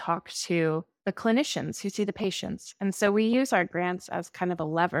and to talk to the clinicians who see the patients. And so we use our grants as kind of a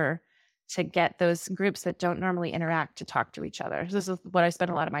lever to get those groups that don't normally interact to talk to each other. This is what I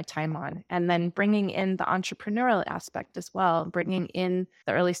spend a lot of my time on. And then bringing in the entrepreneurial aspect as well, bringing in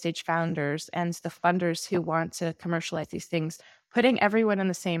the early stage founders and the funders who want to commercialize these things, putting everyone in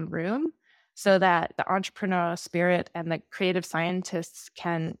the same room so that the entrepreneurial spirit and the creative scientists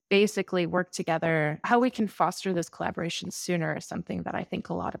can basically work together. How we can foster this collaboration sooner is something that I think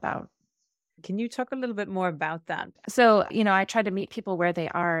a lot about. Can you talk a little bit more about that? So, I try to meet people where they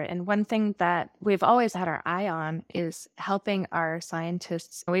are. And one thing that we've always had our eye on is helping our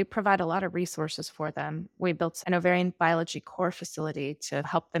scientists. We provide a lot of resources for them. We built an ovarian biology core facility to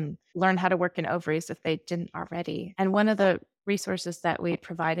help them learn how to work in ovaries if they didn't already. And one of the resources that we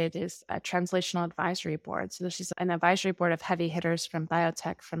provided is a translational advisory board. So this is an advisory board of heavy hitters from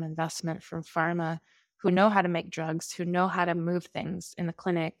biotech, from investment, from pharma, who know how to make drugs, who know how to move things in the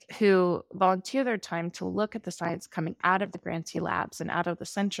clinic, who volunteer their time to look at the science coming out of the grantee labs and out of the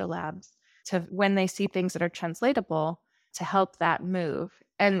central labs, to when they see things that are translatable, to help that move.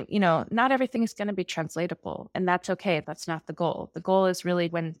 And, not everything is going to be translatable, and that's okay. That's not the goal. The goal is really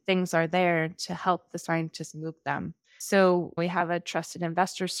when things are there to help the scientists move them. So we have a trusted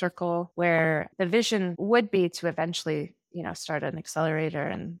investor circle where the vision would be to eventually, start an accelerator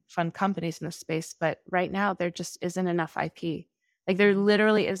and fund companies in this space. But right now, there just isn't enough IP. Like there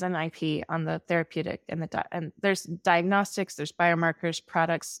literally is an IP on the therapeutic and and there's diagnostics, there's biomarkers,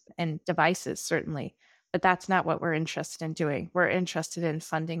 products, and devices, certainly. But that's not what we're interested in doing. We're interested in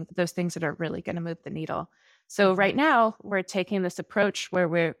funding those things that are really going to move the needle. So right now, we're taking this approach where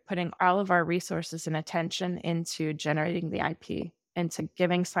we're putting all of our resources and attention into generating the IP and to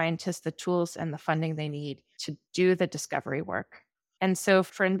giving scientists the tools and the funding they need to do the discovery work. And so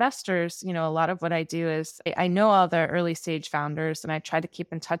for investors, a lot of what I do is I know all the early stage founders, and I try to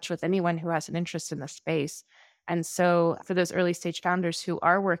keep in touch with anyone who has an interest in the space. And so for those early stage founders who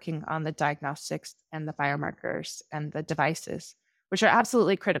are working on the diagnostics and the biomarkers and the devices, which are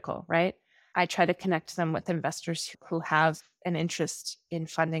absolutely critical, right? I try to connect them with investors who have an interest in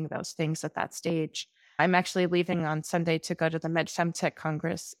funding those things at that stage. I'm actually leaving on Sunday to go to the MedFemtech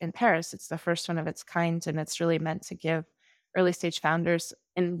Congress in Paris. It's the first one of its kind, and it's really meant to give early stage founders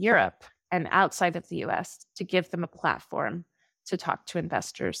in Europe and outside of the US to give them a platform to talk to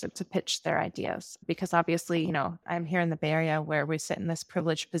investors and to pitch their ideas. Because obviously, I'm here in the Bay Area where we sit in this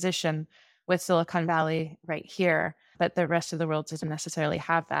privileged position with Silicon Valley right here, but the rest of the world doesn't necessarily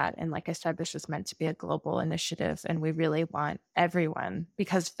have that. And like I said, this is meant to be a global initiative, and we really want everyone,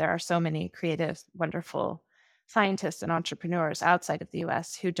 because there are so many creative, wonderful scientists and entrepreneurs outside of the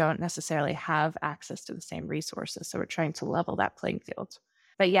US who don't necessarily have access to the same resources. So we're trying to level that playing field.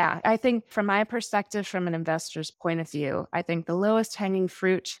 But yeah, I think from my perspective, from an investor's point of view, I think the lowest hanging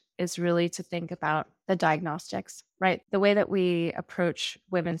fruit is really to think about the diagnostics, right? The way that we approach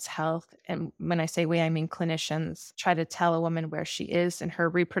women's health, and when I say we, I mean clinicians, try to tell a woman where she is in her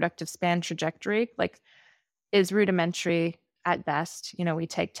reproductive span trajectory, is rudimentary at best. We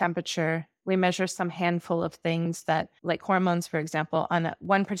take temperature, we measure some handful of things that, like hormones, for example, on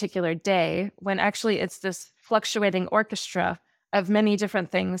one particular day, when actually it's this fluctuating orchestra of many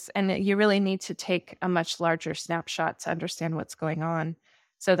different things. And you really need to take a much larger snapshot to understand what's going on.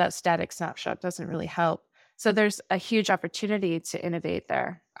 So that static snapshot doesn't really help. So there's a huge opportunity to innovate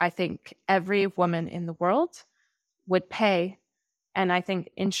there. I think every woman in the world would pay, and I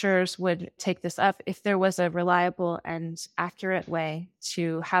think insurers would take this up if there was a reliable and accurate way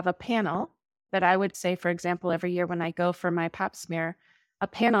to have a panel that I would say, for example, every year when I go for my pap smear,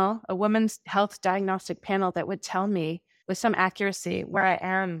 a women's health diagnostic panel that would tell me with some accuracy where I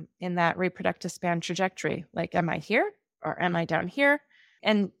am in that reproductive span trajectory. Like, am I here or am I down here?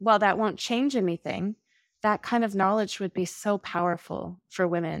 And while that won't change anything, that kind of knowledge would be so powerful for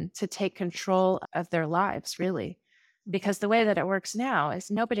women to take control of their lives, really. Because the way that it works now is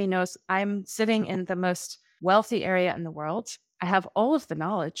nobody knows. I'm sitting in the most wealthy area in the world. I have all of the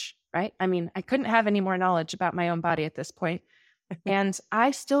knowledge, right? I mean, I couldn't have any more knowledge about my own body at this point. And I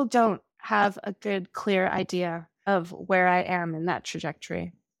still don't have a good, clear idea of where I am in that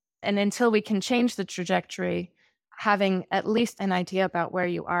trajectory. And until we can change the trajectory, having at least an idea about where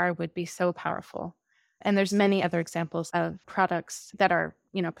you are would be so powerful. And there's many other examples of products that are,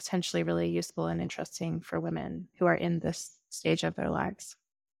 potentially really useful and interesting for women who are in this stage of their lives.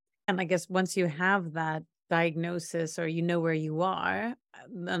 And I guess once you have that diagnosis or where you are,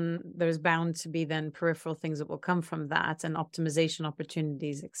 then there's bound to be then peripheral things that will come from that and optimization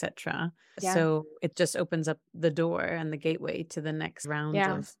opportunities, etc. Yeah. So it just opens up the door and the gateway to the next round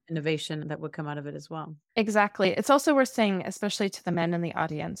Yeah. of innovation that would come out of it as well. Exactly. It's also worth saying, especially to the men in the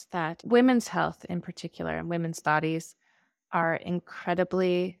audience, that women's health in particular and women's bodies are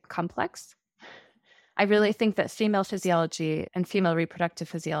incredibly complex. I really think that female physiology and female reproductive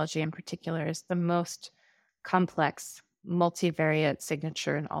physiology in particular is the most complex, multivariate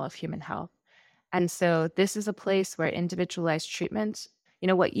signature in all of human health. And so this is a place where individualized treatment,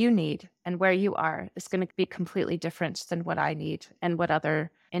 what you need and where you are is going to be completely different than what I need and what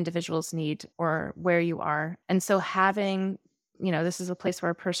other individuals need or where you are. And so having, this is a place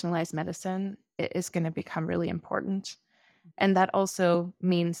where personalized medicine is going to become really important. And that also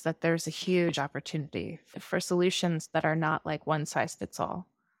means that there's a huge opportunity for solutions that are not like one size fits all.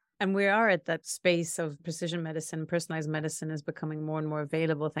 And we are at that space of precision medicine. Personalized medicine is becoming more and more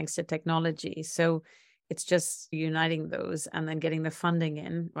available thanks to technology. So It's just uniting those and then getting the funding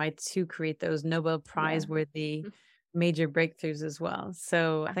in, right, to create those Nobel Yeah. Prize worthy major breakthroughs as well.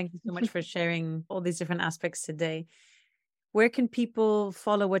 So thank you so much for sharing all these different aspects today. Where can people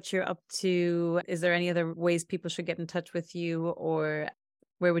follow what you're up to? Is there any other ways people should get in touch with you, or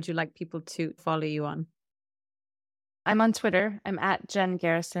where would you like people to follow you on? I'm on Twitter. I'm at Jen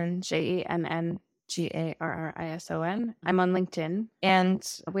Garrison, JenNGarrison. I'm on LinkedIn, and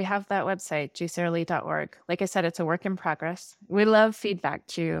we have that website, juicerly.org. Like I said, it's a work in progress. We love feedback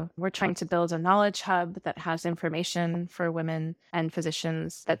too. We're trying to build a knowledge hub that has information for women and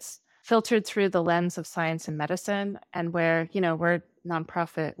physicians that's filtered through the lens of science and medicine, and where, we're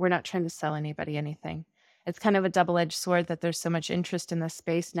nonprofit. We're not trying to sell anybody anything. It's kind of a double-edged sword that there's so much interest in this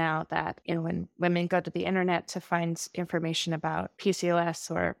space now that, when women go to the internet to find information about PCOS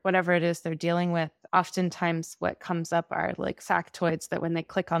or whatever it is they're dealing with, oftentimes what comes up are like factoids that when they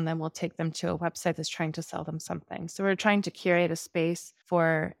click on them will take them to a website that's trying to sell them something. So we're trying to curate a space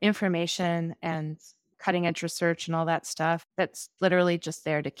for information and cutting edge research and all that stuff that's literally just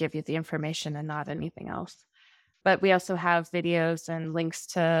there to give you the information and not anything else. But we also have videos and links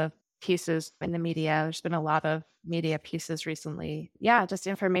to pieces in the media. There's been a lot of media pieces recently. Yeah, just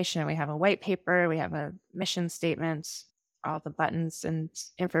information. We have a white paper, we have a mission statement, all the buttons and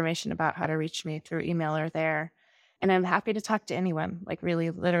information about how to reach me through email are there. And I'm happy to talk to anyone. Like,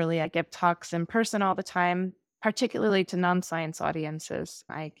 really, literally, I give talks in person all the time, particularly to non-science audiences.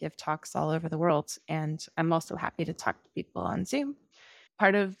 I give talks all over the world, and I'm also happy to talk to people on Zoom.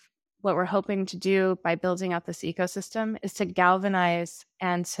 Part of what we're hoping to do by building out this ecosystem is to galvanize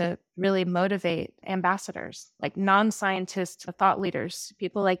and to really motivate ambassadors, like non-scientist thought leaders,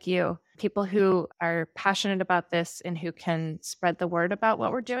 people like you, people who are passionate about this and who can spread the word about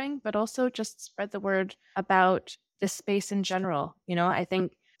what we're doing, but also just spread the word about this space in general. I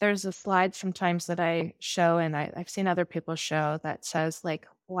think there's a slide sometimes that I show, and I've seen other people show, that says, like,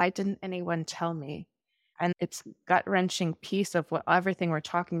 why didn't anyone tell me? And it's gut-wrenching piece of what everything we're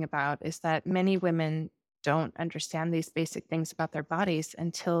talking about is that many women don't understand these basic things about their bodies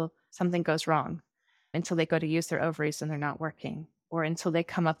until something goes wrong, until they go to use their ovaries and they're not working, or until they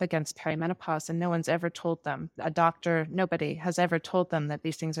come up against perimenopause and no one's ever told them. A doctor, nobody has ever told them that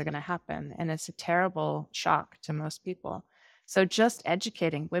these things are going to happen. And it's a terrible shock to most people. So just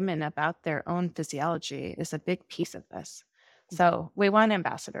educating women about their own physiology is a big piece of this. So we want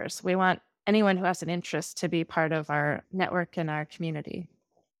ambassadors. We want anyone who has an interest to be part of our network and our community.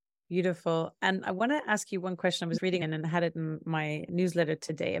 Beautiful. And I want to ask you one question. I was reading and had it in my newsletter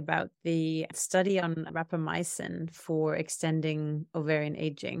today about the study on rapamycin for extending ovarian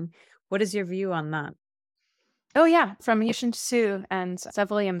aging. What is your view on that? Oh, yeah, from Yushin Su and Zev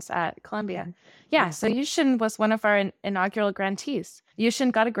Williams at Columbia. Yeah, so Yushin was one of our inaugural grantees.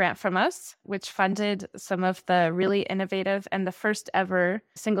 Yushin got a grant from us, which funded some of the really innovative and the first ever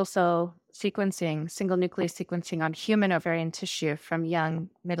single-cell sequencing, single nucleus sequencing on human ovarian tissue from young,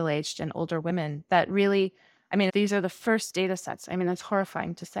 middle-aged, and older women that really, these are the first data sets. That's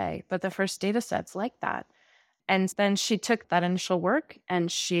horrifying to say, but the first data sets like that. And then she took that initial work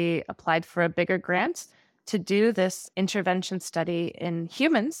and she applied for a bigger grant to do this intervention study in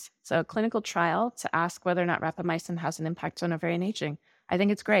humans, so a clinical trial to ask whether or not rapamycin has an impact on ovarian aging. I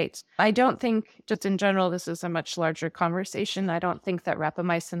think it's great. I don't think, just in general, this is a much larger conversation. I don't think that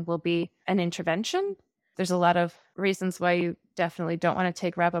rapamycin will be an intervention. There's a lot of reasons why you definitely don't want to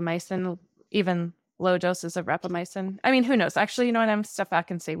take rapamycin, even low doses of rapamycin. Who knows? Actually, I'm going to step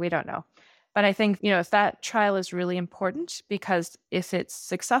back and say we don't know. But I think, if that trial is really important, because if it's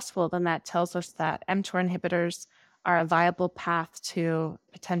successful, then that tells us that mTOR inhibitors are a viable path to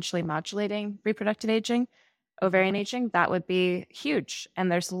potentially modulating reproductive aging, ovarian aging. That would be huge. And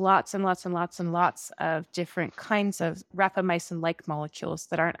there's lots and lots and lots and lots of different kinds of rapamycin-like molecules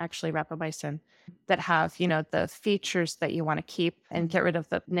that aren't actually rapamycin, that have, the features that you want to keep and get rid of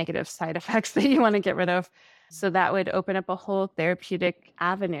the negative side effects that you want to get rid of. So that would open up a whole therapeutic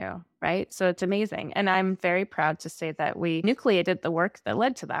avenue, right? So it's amazing. And I'm very proud to say that we nucleated the work that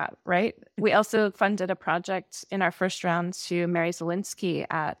led to that, right? We also funded a project in our first round to Mary Zielinski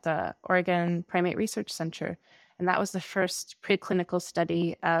at the Oregon Primate Research Center. And that was the first preclinical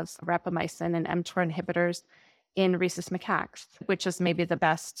study of rapamycin and mTOR inhibitors in rhesus macaques, which is maybe the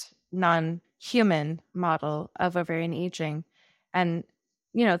best non-human model of ovarian aging. And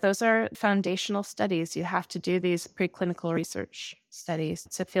those are foundational studies. You have to do these preclinical research studies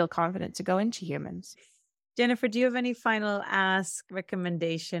to feel confident to go into humans. Jennifer, do you have any final ask,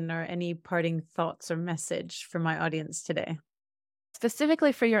 recommendation, or any parting thoughts or message for my audience today?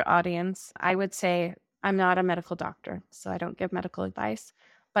 Specifically for your audience, I would say I'm not a medical doctor, so I don't give medical advice.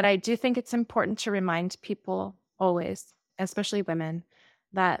 But I do think it's important to remind people always, especially women,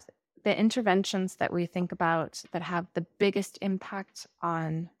 that the interventions that we think about that have the biggest impact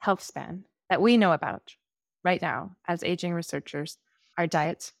on health span that we know about right now as aging researchers are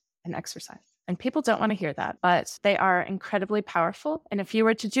diet and exercise. And people don't want to hear that, but they are incredibly powerful. And if you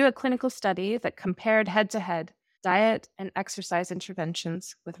were to do a clinical study that compared head-to-head diet and exercise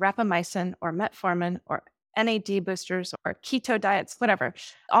interventions with rapamycin or metformin or NAD boosters or keto diets, whatever,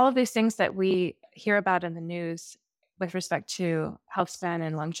 all of these things that we hear about in the news with respect to health span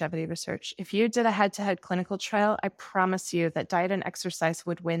and longevity research, if you did a head-to-head clinical trial, I promise you that diet and exercise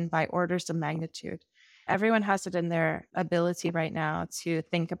would win by orders of magnitude. Everyone has it in their ability right now to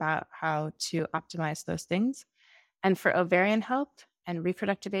think about how to optimize those things. And for ovarian health and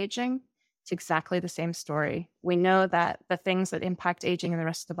reproductive aging, it's exactly the same story. We know that the things that impact aging in the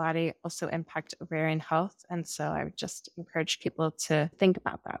rest of the body also impact ovarian health. And so I would just encourage people to think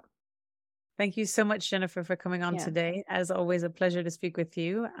about that. Thank you so much, Jennifer, for coming on today. As always, a pleasure to speak with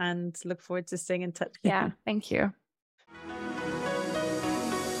you and look forward to staying in touch. Yeah, thank you.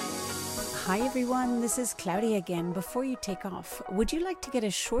 Hi everyone, this is Claudia again. Before you take off, would you like to get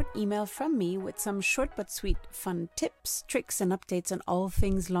a short email from me with some short but sweet fun tips, tricks and updates on all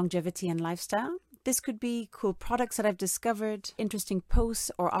things longevity and lifestyle? This could be cool products that I've discovered, interesting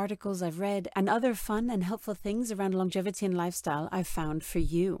posts or articles I've read, and other fun and helpful things around longevity and lifestyle I've found for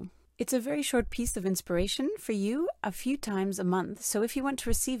you. It's a very short piece of inspiration for you a few times a month. So if you want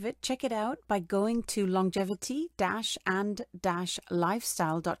to receive it, check it out by going to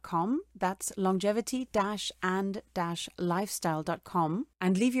longevity-and-lifestyle.com. That's longevity-and-lifestyle.com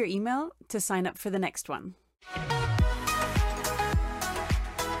and leave your email to sign up for the next one.